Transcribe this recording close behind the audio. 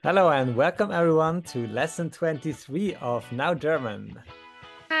Hello and welcome everyone to lesson 23 of Now German.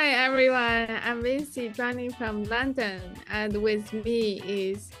 Hi everyone, I'm Vinci joining from London, and with me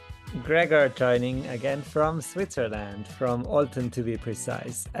is Gregor joining again from Switzerland, from Olten to be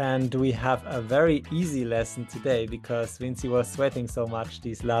precise. And we have a very easy lesson today because Vinci was sweating so much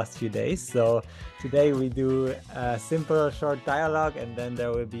these last few days. So today we do a simple short dialogue and then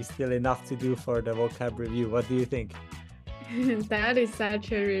there will be still enough to do for the vocab review. What do you think? that is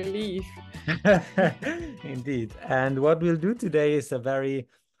such a relief. Indeed. And what we'll do today is a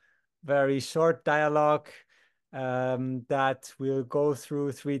very short dialogue that we'll go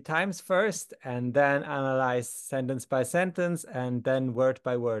through 3 times first and then analyze sentence by sentence and then word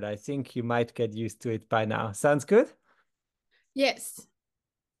by word. I think you might get used to it by now. Sounds good? Yes.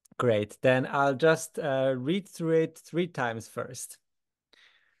 Great. Then I'll just read through it 3 times first.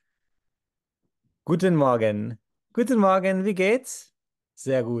 Guten Morgen. Guten Morgen, wie geht's?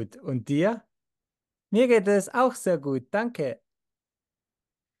 Sehr gut. Und dir? Mir geht es auch sehr gut, danke.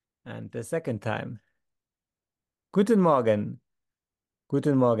 And the second time. Guten Morgen.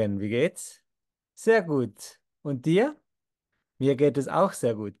 Guten Morgen, wie geht's? Sehr gut. Und dir? Mir geht es auch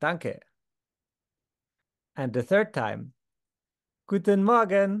sehr gut, danke. And the third time. Guten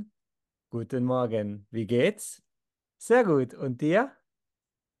Morgen. Guten Morgen, wie geht's? Sehr gut. Und dir?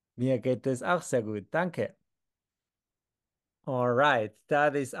 Mir geht es auch sehr gut, danke. All right,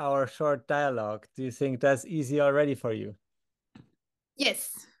 that is our short dialogue. Do you think that's easy already for you?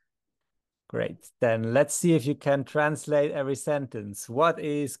 Yes. Great. Then let's see if you can translate every sentence. What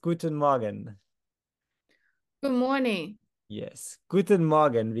is Guten Morgen? Good morning. Yes. Guten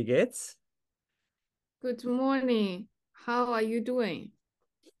Morgen, wie geht's? Good morning. How are you doing?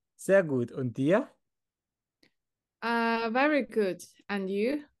 Sehr gut. Und dir? Very good. And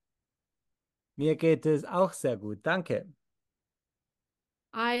you? Mir geht es auch sehr gut, danke.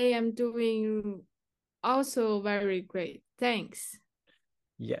 I am doing also very great. Thanks.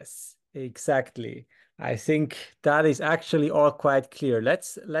 Yes, exactly. I think that is actually all quite clear.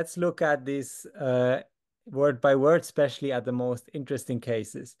 Let's look at this word by word, especially at the most interesting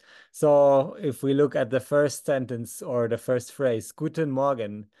cases. So if we look at the first sentence or the first phrase, Guten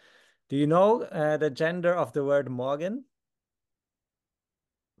Morgen, do you know the gender of the word morgen?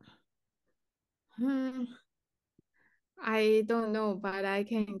 Hmm, I don't know, but I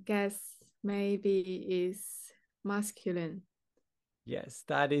can guess maybe is masculine. Yes,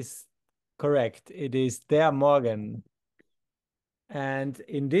 that is correct. It is der Morgen. And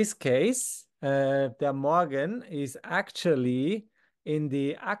in this case, der Morgen is actually in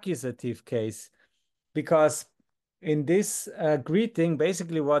the accusative case because in this greeting,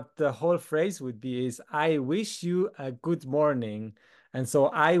 basically what the whole phrase would be is, I wish you a good morning. And so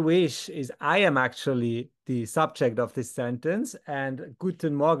I wish is I am actually the subject of this sentence, and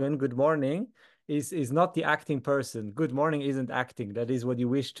Guten Morgen, good morning, is not the acting person. Good morning isn't acting. That is what you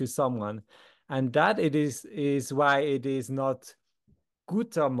wish to someone. And that it is why it is not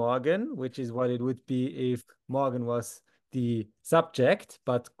Guter Morgen, which is what it would be if Morgen was the subject,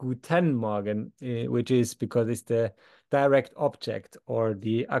 but Guten Morgen, which is because it's the direct object or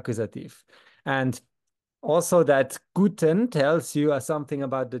the accusative. And also that Guten tells you something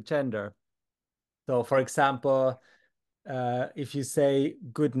about the gender. So for example, if you say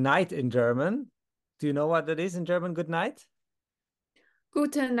good night in German, do you know what that is in German, good night?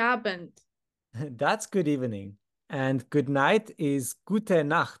 Guten Abend. That's good evening. And good night is gute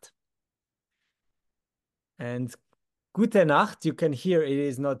Nacht. And gute Nacht, you can hear it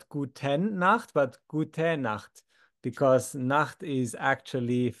is not guten Nacht, but gute Nacht, because Nacht is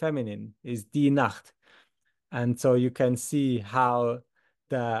actually feminine, is die Nacht. And so you can see how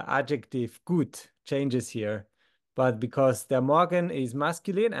the adjective gut changes here. But because der Morgen is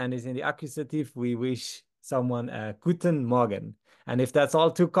masculine and is in the accusative, we wish someone a guten Morgen. And if that's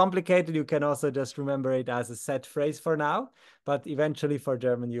all too complicated, you can also just remember it as a set phrase for now. But eventually for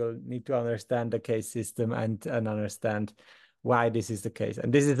German, you'll need to understand the case system and understand why this is the case.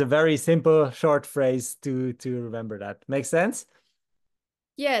 And this is a very simple, short phrase to remember that. Make sense?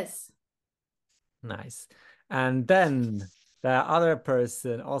 Yes. Nice. And then the other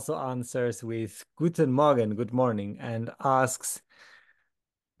person also answers with Guten Morgen, good morning, and asks,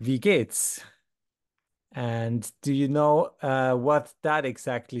 Wie geht's? And do you know what that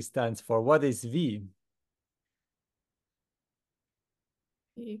exactly stands for? What is wie?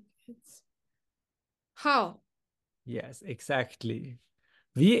 It's how? Yes, exactly.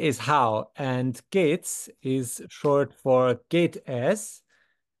 Wie is how, and geht's is short for geht es.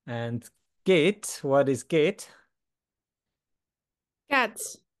 And geht, what is geht? Get.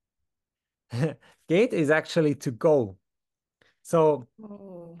 Geht is actually to go. So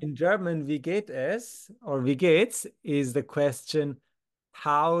Oh. in German, wie geht es or wie geht's is the question,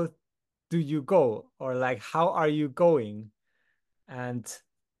 how do you go? Or like, how are you going? And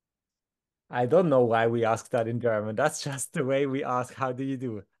I don't know why we ask that in German. That's just the way we ask, how do you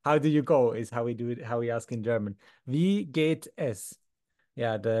do? How do you go is how we do it, how we ask in German. Wie geht es?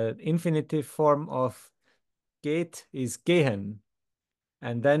 Yeah, the infinitive form of geht is gehen.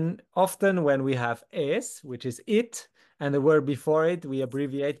 And then often when we have es, which is it, and the word before it, we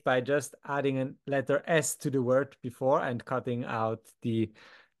abbreviate by just adding a letter S to the word before and cutting out the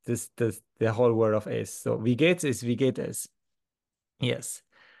whole word of es. So wie geht's is wie geht es. Yes.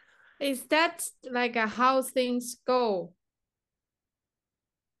 Is that like a how things go?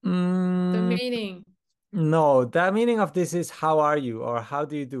 The Mm, meaning. no, the meaning of this is how are you or how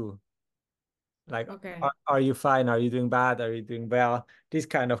do you do? Like, Okay. are you fine? Are you doing bad? Are you doing well? This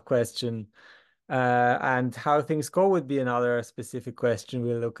kind of question. And how things go would be another specific question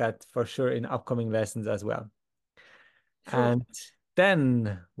we'll look at for sure in upcoming lessons as well. Sure. And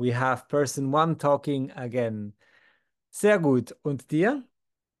then we have person one talking again. Sehr gut. Und dir?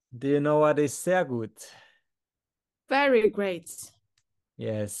 Do you know what is sehr gut? Very great.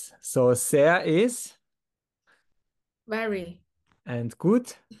 Yes. So sehr is Very and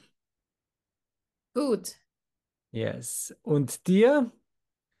gut. good. Yes. Und dir?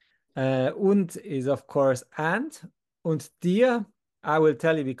 Und is of course and. Und dir, I will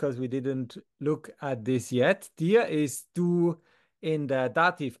tell you because we didn't look at this yet. Dir is du in the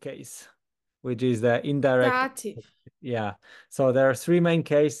dative case, which is the indirect. Dative. Yeah. So there are three main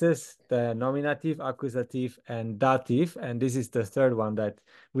cases, the nominative, accusative, and dative. And this is the third one that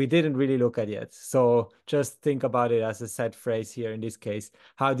we didn't really look at yet. So just think about it as a set phrase here in this case.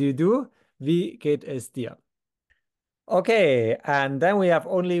 How do you do? Wie geht es dir? Okay, and then we have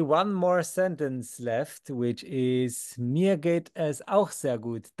only one more sentence left, which is Mir geht es auch sehr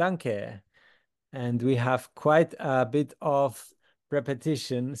gut, danke. And we have quite a bit of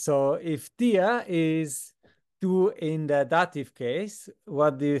repetition. So if dir is du in the dative case,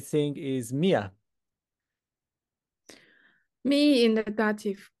 what do you think is mir? Me in the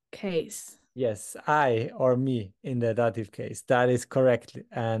dative case. Yes, I or me in the dative case. That is correct.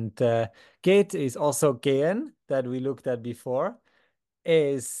 And geht is also gehen that we looked at before.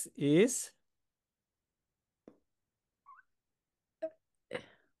 Es is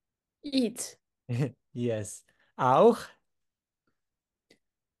Eat. yes. Auch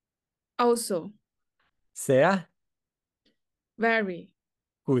Also. sehr Very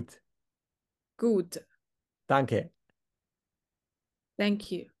gut. good. Danke.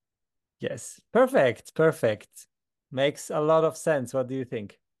 Thank you. Yes. Perfect. Perfect. Makes a lot of sense. What do you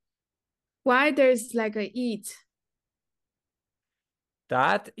think? Why there's like a eat?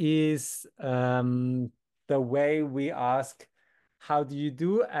 That is the way we ask, how do you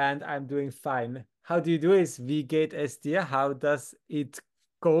do? And I'm doing fine. How do you do is wie geht es dir? How does it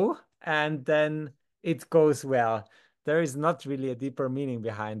go? And then it goes well. There is not really a deeper meaning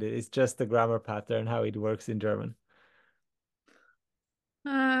behind it. It's just the grammar pattern, how it works in German.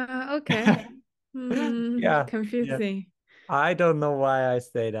 Okay. Yeah. Yeah. Confusing. I don't know why I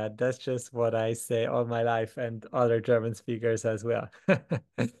say that. That's just what I say all my life and other German speakers as well.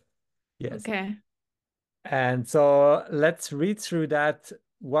 Yes. Okay. And so let's read through that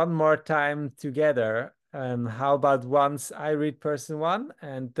one more time together. How about once I read person one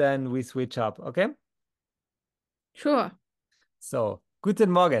and then we switch up, okay? Sure. So,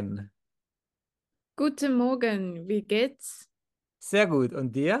 Guten Morgen. Guten Morgen. Wie geht's? Sehr gut.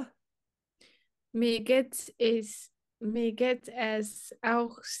 Und dir? Mir geht es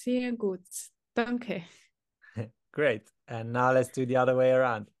auch sehr gut. Danke. Great. And now let's do the other way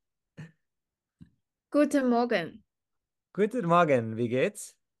around. Guten Morgen. Guten Morgen. Wie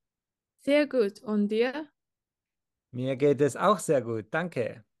geht's? Sehr gut. Und dir? Mir geht es auch sehr gut.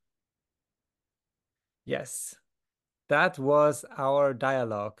 Danke. Yes. That was our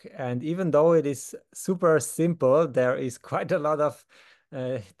dialogue. And even though it is super simple, there is quite a lot of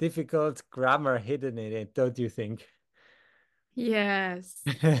difficult grammar hidden in it, don't you think? Yes.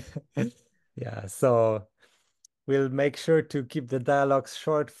 Yeah, so we'll make sure to keep the dialogues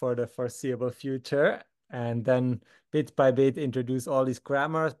short for the foreseeable future and then bit by bit introduce all these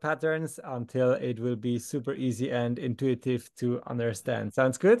grammar patterns until it will be super easy and intuitive to understand.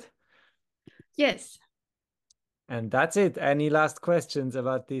 Sounds good? Yes. And that's it. Any last questions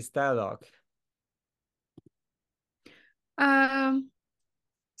about this dialogue? Um,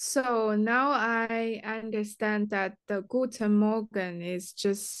 so now I understand that the Guten Morgen is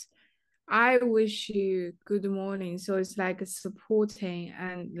just I wish you good morning. So it's like supporting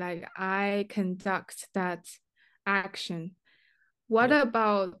and like I conduct that action. What Yeah.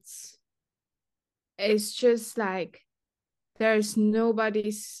 about it's just like there's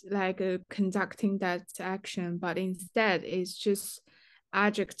nobody's like conducting that action, but instead it's just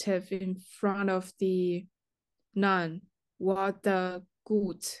adjective in front of the noun. What the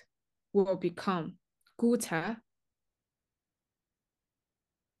gut will become. Gute.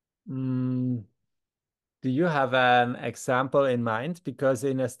 Mm, do you have an example in mind? Because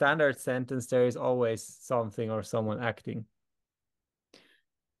in a standard sentence, there is always something or someone acting.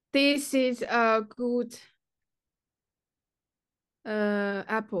 This is a good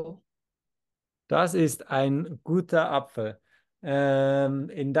apple. Das ist ein guter Apfel.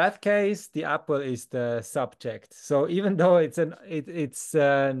 In that case, the apple is the subject. So even though it's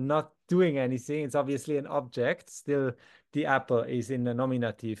not doing anything, it's obviously an object. Still, the apple is in the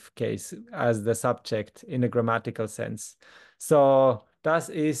nominative case as the subject in a grammatical sense. So das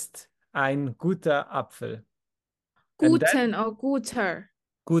ist ein guter Apfel. And then Guten or guter.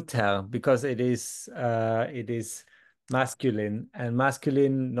 guter because it is masculine and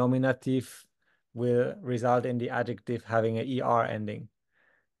masculine nominative will result in the adjective having a er ending.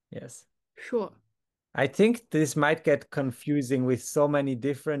 Yes. Sure. I think this might get confusing with so many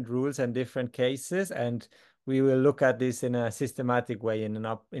different rules and different cases, and we will look at this in a systematic way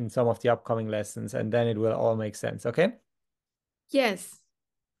in some of the upcoming lessons, and then it will all make sense. Okay? Yes.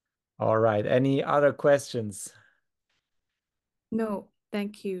 All right. Any other questions? No.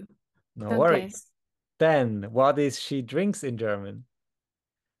 Thank you. No Danke. worries. Then, what is she drinks in German?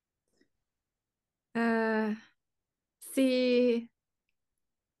 Äh, sie,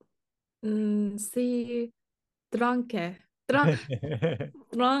 sie Dranke. Dranke.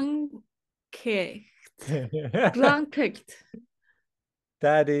 Drankigt.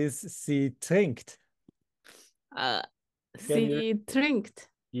 That is, sie trinkt. Äh, Can you? sie trinkt.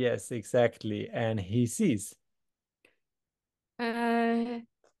 Yes, exactly. And he sees. Äh,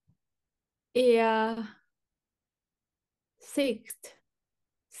 er sieht.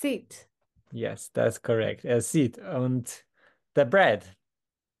 Sieht. Yes, that's correct. Er sieht. Und the bread.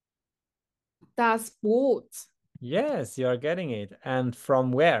 Das Brot. Yes, you're getting it. And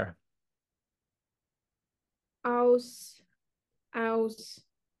from where? Aus, aus,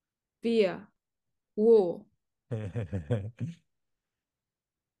 wir. Wo.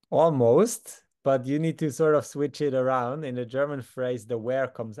 Almost, but you need to sort of switch it around. In the German phrase, the where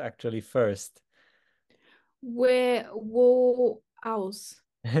comes actually first. Where, wo, aus.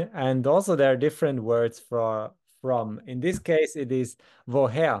 And also there are different words for from. In this case, it is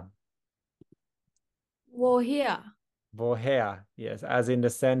woher. Woher? Woher? Yes, as in the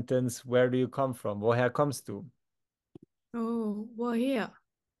sentence, where do you come from? Woher kommst du? Oh, woher?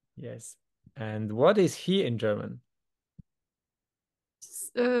 Yes. And what is he in German?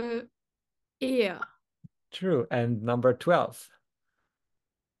 Äh, er. True. And number 12.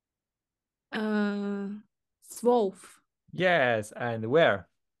 12. Yes. And where?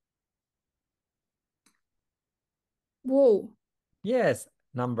 Wo? Yes.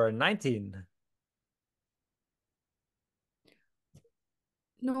 Number 19.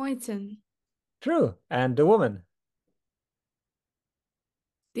 19. True. And the woman?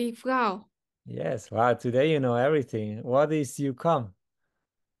 Die Frau. Yes. Wow. Today you know everything. What is you come?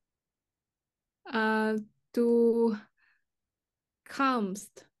 Du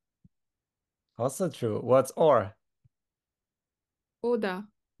kommst. Also true. What's or? Oder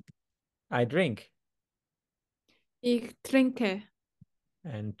I drink. ich trinke.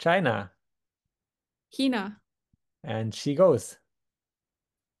 And China. China. And she goes.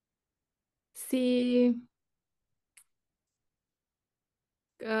 Sie,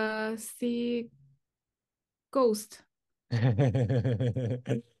 sie ghost.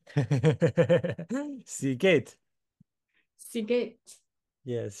 Sie geht. Sie geht.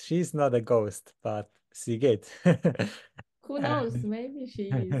 Yes, she's not a ghost, but sie geht. Who knows? And Maybe she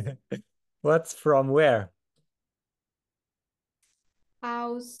is. what's from where?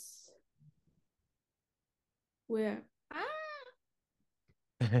 Aus. Where? Ah.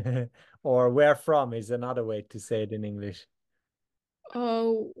 Or where from is another way to say it in English.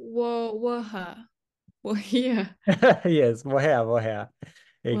 Woher? Woher? Yes, woher, woher.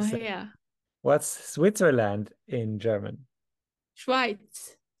 Exactly. Woher? What's Switzerland in German?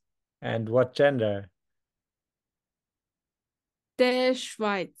 Schweiz. And what gender? Der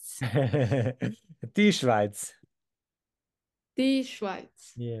Schweiz. Die Schweiz. Die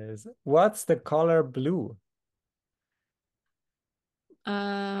Schweiz. Yes. What's the color blue?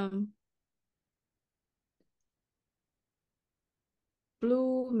 Ähm,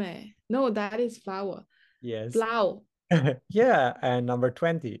 Blume. No, that is flower. Yes. Blau. Yeah, and number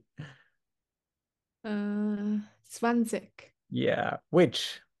 20. 20. Yeah.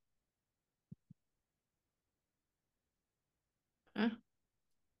 Which? Äh,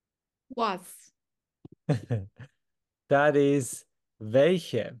 was? That is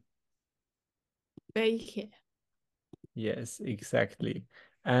welche. Welche? Yes, exactly.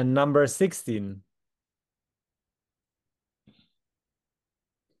 And number 16.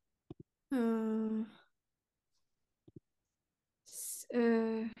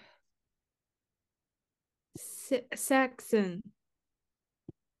 Äh, S Saxon.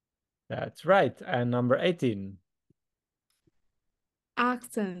 That's right. And number 18.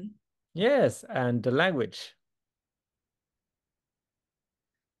 Accent. Yes, and the language.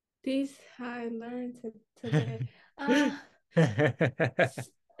 This I learned today.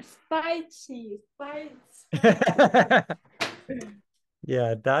 Spicy.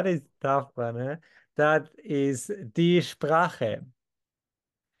 Yeah, that is tough one, huh? That is die Sprache.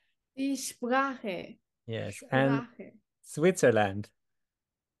 Die Sprache. Yes, and Sprache. Switzerland.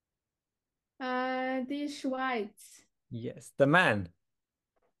 Die Schweiz. Yes, the man.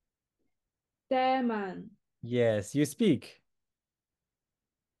 Der Mann. Yes, you speak.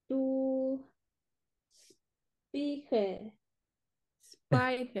 Du Speiche.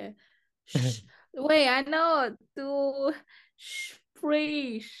 Speiche. Sch Wait, I know. Du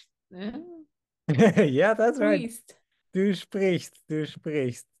sprichst. Yeah, that's right. Sprichst. Du sprichst, du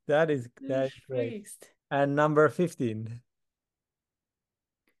sprichst. Du that is great. sprichst. And number 15.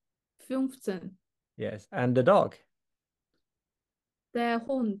 15. Yes, and the dog. Der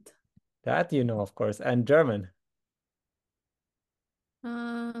Hund. That you know, of course. And German.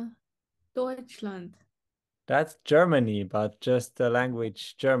 Deutschland. That's Germany, but just the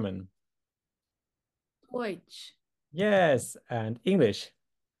language German. Deutsch. Yes, and English.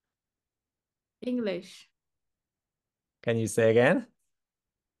 English. Can you say again?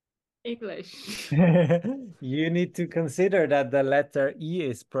 English. You need to consider that the letter E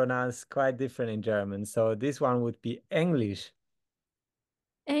is pronounced quite different in German. So this one would be English.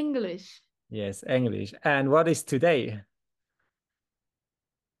 English. Yes, English. And what is today?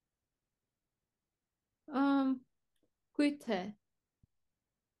 Um, Heute.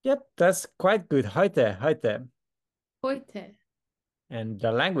 Yep, that's quite good. Heute, heute. Heute. And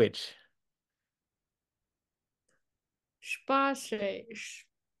the language. Sprache.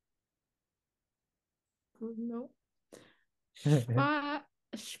 No.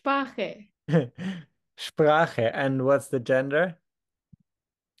 Sprache. Sprache. And what's the gender?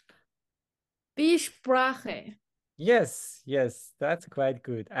 Die Sprache. Yes, yes, that's quite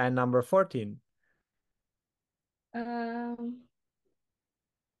good. And number 14. Ähm,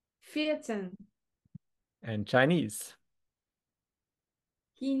 14. And Chinese.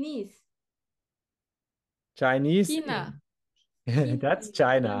 Chinese. Chinese, China. that's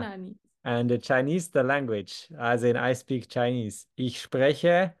China. China. And the Chinese, the language, as in I speak Chinese. Ich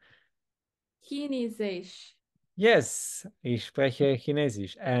spreche, Chinesisch. yes, ich spreche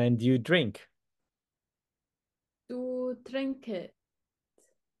Chinesisch. And you drink. Du trinke.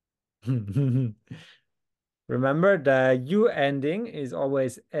 Remember, the U ending is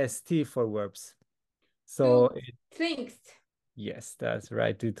always ST for verbs. So, Du trinkst. yes, that's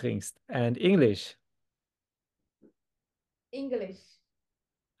right, du trinkst. And English, English.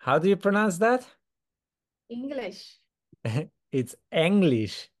 how do you pronounce that? English. It's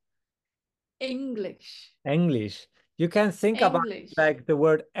English. English. English. You can think about it English. like the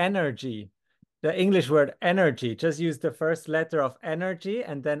word energy, the English word energy. Just use the first letter of energy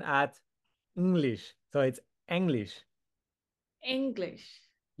and then add English. So it's English. English.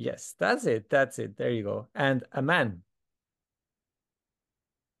 Yes, that's it. That's it. There you go. And a man.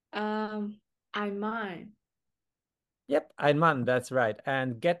 I mine. Yep, ein Mann. That's right.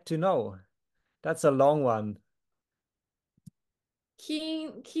 And get to know. That's a long one.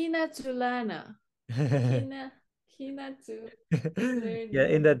 Kina zu lernen. Kina zu Yeah,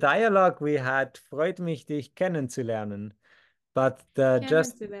 in the learning. dialogue we had freut mich, dich kennenzulernen. But the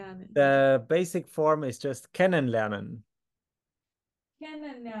just Kennenzulernen. the basic form is just kennenlernen.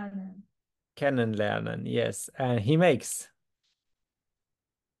 Kennenlernen. Kennenlernen, yes. And he makes.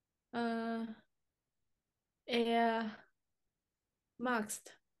 Äh, er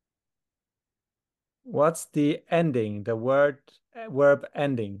magst. What's the ending, the word verb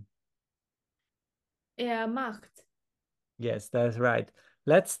ending? Er macht. Yes, that's right.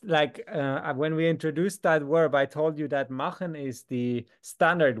 Let's like when we introduced that verb, I told you that machen is the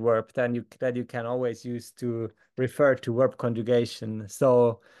standard verb that you can always use to refer to verb conjugation.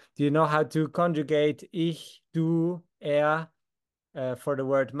 So, do you know how to conjugate ich, du, er for the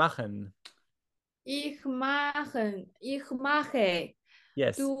word machen? Ich machen. Ich mache.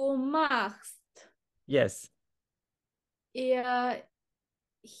 Yes. Du machst. Yes. er,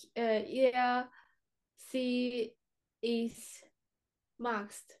 er, sie, es,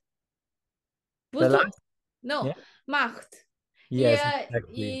 magst. The Wusstest? last, No, yeah. macht. Yes, Er,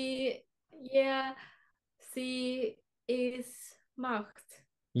 exactly. er, sie, es, macht.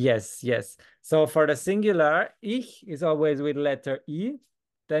 Yes, yes. So for the singular, ich is always with letter E,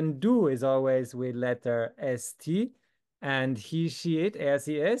 then du is always with letter ST, and he, she, it, er,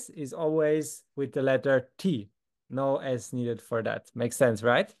 sie, es is always with the letter T. No S needed for that. Makes sense,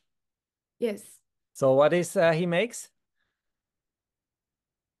 right? Yes. So what is he makes?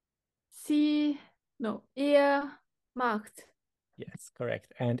 Sie, no, er, macht. Yes,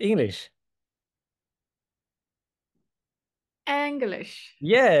 correct. And English? English.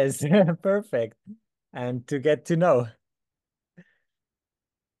 Yes, perfect. And to get to know.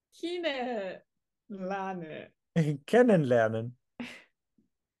 Kennenlernen. Kennenlernen. It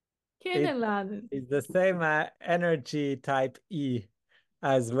Kennenlernen. is the same energy type E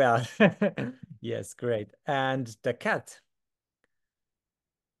as well. Yes, great. And the cat.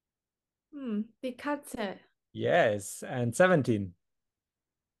 Die Katze. Yes, and 17.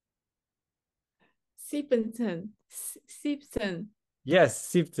 17. 17. Yes,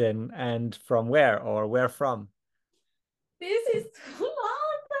 17. And from where or where from? This is too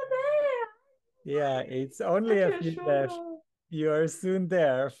long today. Yeah, it's only a Manche few left. Schule. You're soon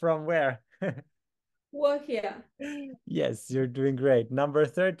there. From where? Woher? Yes, you're doing great. Number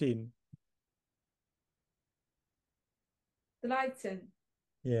 13. 13.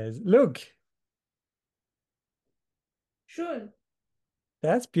 Yes, look, Schön.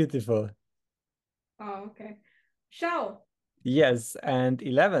 that's beautiful. Oh, okay. Schau. Yes, and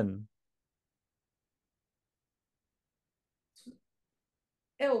 11.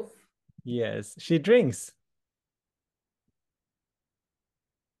 11. Yes, she drinks.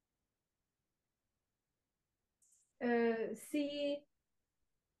 Sie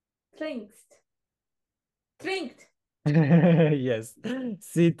trinkst. Trinkt. Yes,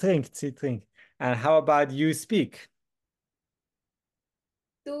 sie trinkt, sie trinkt. And how about you speak?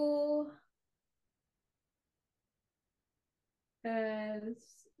 Du, äh,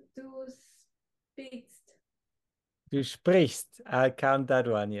 du speakst. Du sprichst. I'll count that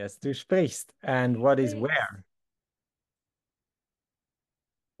one. Yes, du sprichst. And what is Sprichst. where?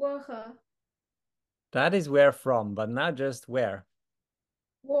 Woher? That is where from, but not just where.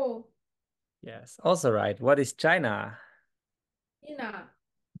 Wo? Yes, also right. What is China? Ina.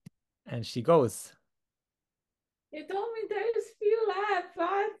 And she goes. You told me there's few left.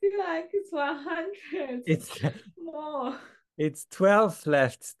 I feel like it's 100 It's more. it's 12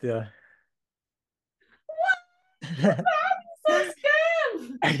 left still. So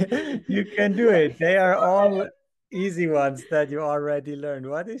scam. You can do it. They are all easy ones that you already learned.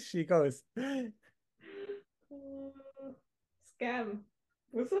 What is she goes? Scam.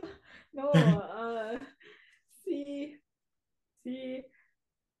 No, sie, sie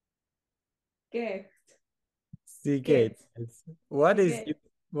geht. Sie geht. Geht. What Sie is you geht.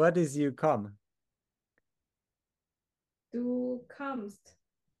 what is you come? Du kommst.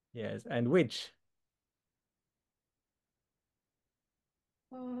 Yes, and which?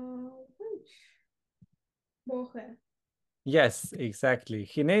 Which? Woche. Yes, exactly.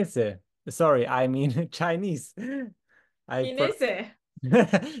 Chinese. Sorry, I mean Chinese. I for Chinese.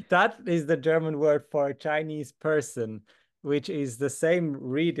 that is the German word for Chinese person, which is the same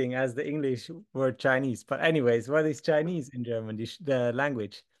reading as the English word Chinese. But anyways, what is Chinese in German? The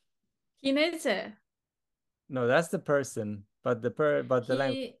language. Chinese. No, that's the person, but the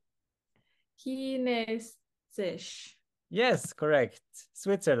language. Chi Chinesisch. Yes, correct.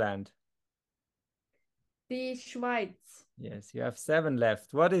 Switzerland. Die Schweiz. Yes, you have 7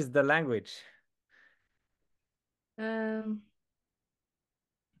 left. What is the language? Ähm,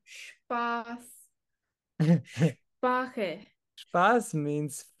 Spaß. Sprache. Spaß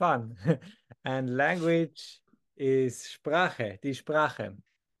means fun, and language is Sprache, die Sprache,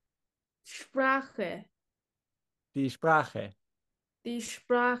 Sprache. die Sprache. Die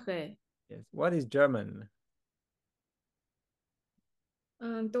Sprache. Yes. What is German?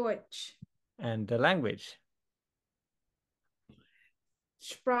 Deutsch. And the language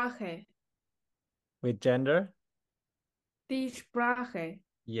Sprache. with gender? Die Sprache.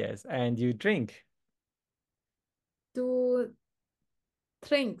 Yes. And you drink? Du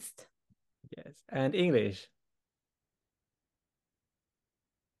trinkst. Yes. And English?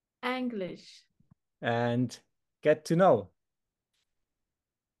 Englisch. And get to know?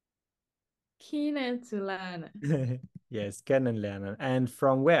 Kennenzulernen. Yes, kennenlernen. And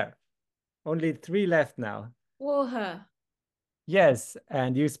from where? Only 3 left now. Woher? Yes.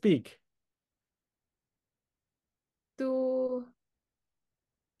 And you speak? Du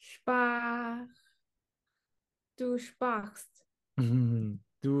sprach, du sprachst,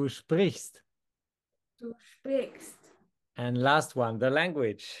 Du sprichst. du sprichst, And last one, the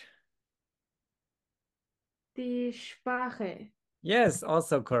language. die Sprache. Yes,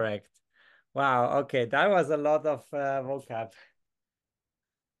 also correct. Wow, okay, that was a lot of vocab.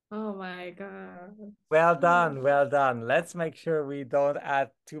 Oh my God. Well done, well done. Let's make sure we don't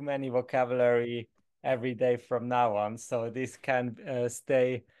add too many vocabulary every day from now on, so this can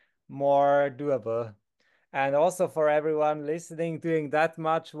stay more doable. And also for everyone listening, doing that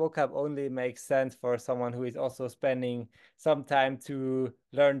much vocab only makes sense for someone who is also spending some time to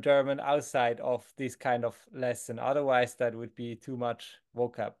learn German outside of this kind of lesson. Otherwise, that would be too much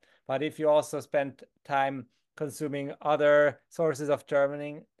vocab. But if you also spend time consuming other sources of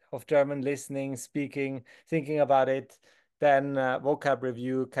German listening, speaking, thinking about it, then vocab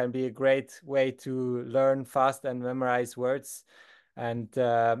review can be a great way to learn fast and memorize words. And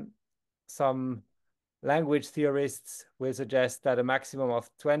some language theorists will suggest that a maximum of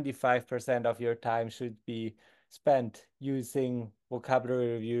 25% of your time should be spent using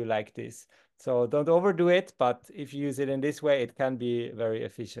vocabulary review like this. So don't overdo it, but if you use it in this way, it can be very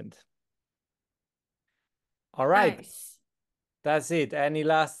efficient. All right, Nice. that's it. Any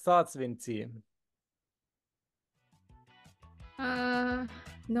last thoughts, Vinci?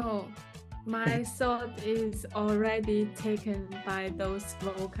 No. My thought is already taken by those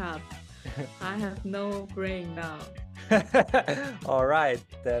vocab. I have no brain now. All right,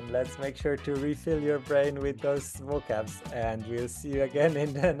 then let's make sure to refill your brain with those vocabs, and we'll see you again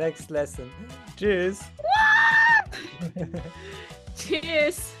in the next lesson. Cheers! What?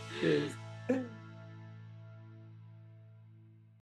 Cheers. Cheers!